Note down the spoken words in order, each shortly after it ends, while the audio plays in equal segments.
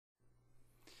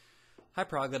Hi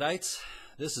Proglodytes,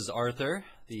 this is Arthur,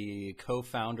 the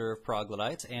co-founder of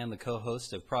Proglodytes and the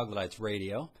co-host of Proglodytes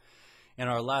Radio. In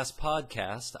our last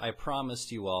podcast, I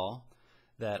promised you all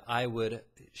that I would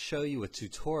show you a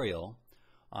tutorial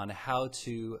on how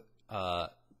to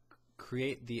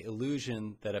create the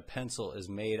illusion that a pencil is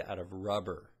made out of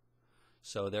rubber.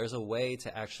 So there's a way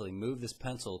to actually move this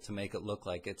pencil to make it look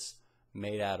like it's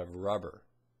made out of rubber.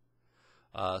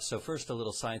 So first, a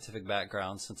little scientific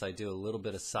background, since I do a little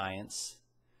bit of science.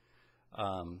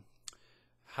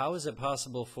 How is it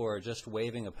possible for just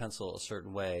waving a pencil a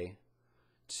certain way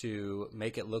to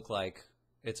make it look like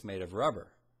it's made of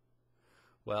rubber?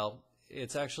 Well,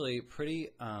 it's actually pretty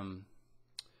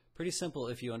simple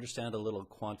if you understand a little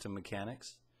quantum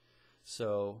mechanics.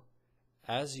 So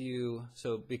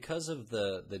because of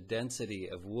the density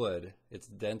of wood, it's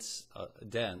dense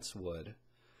wood.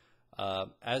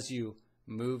 As you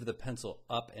move the pencil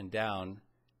up and down,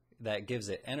 that gives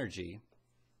it energy,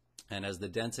 and as the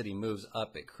density moves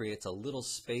up, it creates a little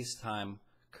space-time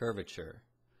curvature,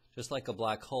 just like a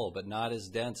black hole, but not as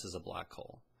dense as a black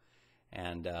hole.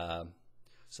 And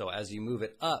so as you move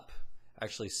it up,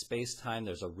 actually space-time,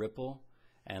 there's a ripple,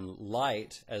 and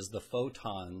light, as the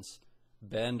photons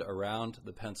bend around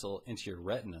the pencil into your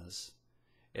retinas,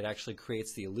 it actually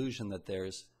creates the illusion that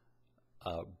there's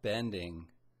bending.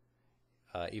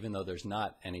 Even though there's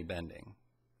not any bending.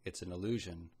 It's an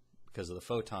illusion because of the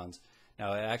photons.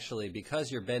 Now actually,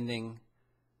 because you're bending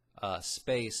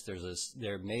space,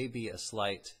 there may be a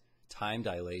slight time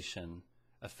dilation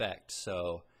effect.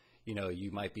 So,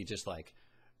 you might be just like,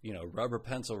 rubber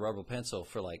pencil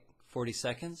for like 40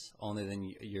 seconds, only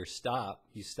then you stop,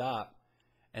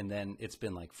 and then it's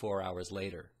been like 4 hours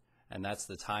later. And that's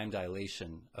the time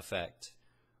dilation effect,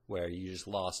 where you just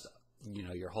lost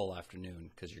your whole afternoon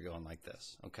because you're going like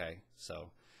this. Okay, so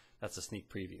that's a sneak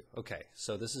preview. Okay,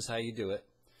 so this is how you do it.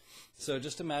 So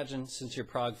just imagine, since you're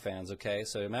prog fans, okay,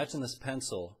 so imagine this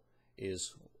pencil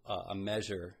is a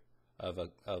measure of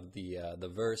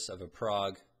the verse of a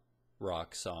prog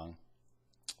rock song.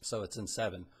 So it's in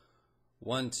 7.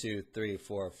 1, 2, 3,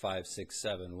 4, 5, 6,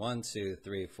 7. 1, 2,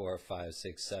 3, 4, 5,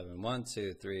 6, 7. 1,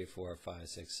 2, 3, 4, 5,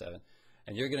 6, 7.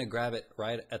 And you're going to grab it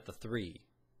right at the 3.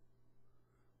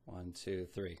 1, 2,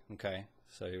 3. Okay,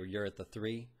 so you're at the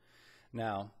 3.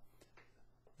 Now,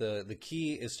 the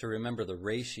key is to remember the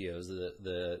ratios,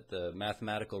 the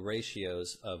mathematical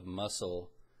ratios of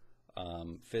muscle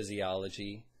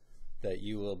physiology that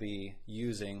you will be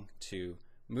using to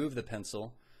move the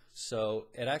pencil. So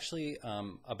it actually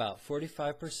about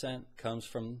 45% comes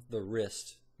from the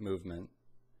wrist movement,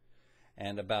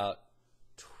 and about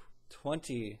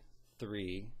 23%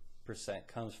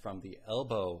 comes from the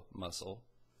elbow muscle.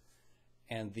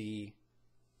 And the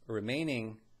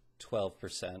remaining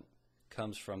 12%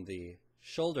 comes from the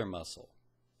shoulder muscle.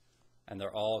 And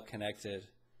they're all connected,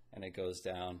 and it goes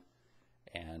down.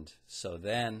 And so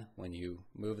then when you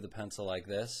move the pencil like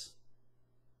this,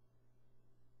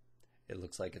 it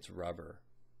looks like it's rubber.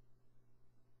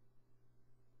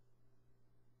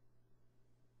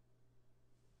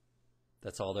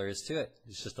 That's all there is to it.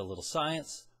 It's just a little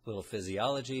science, a little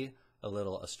physiology, a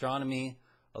little astronomy,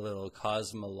 a little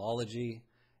cosmology,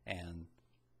 and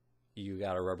you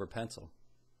got a rubber pencil.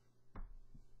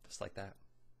 Just like that.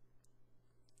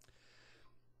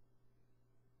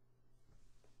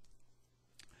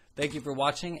 Thank you for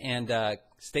watching, and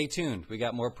stay tuned. We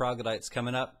got more Proglodytes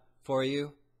coming up for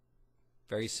you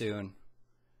very soon.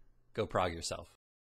 Go prog yourself.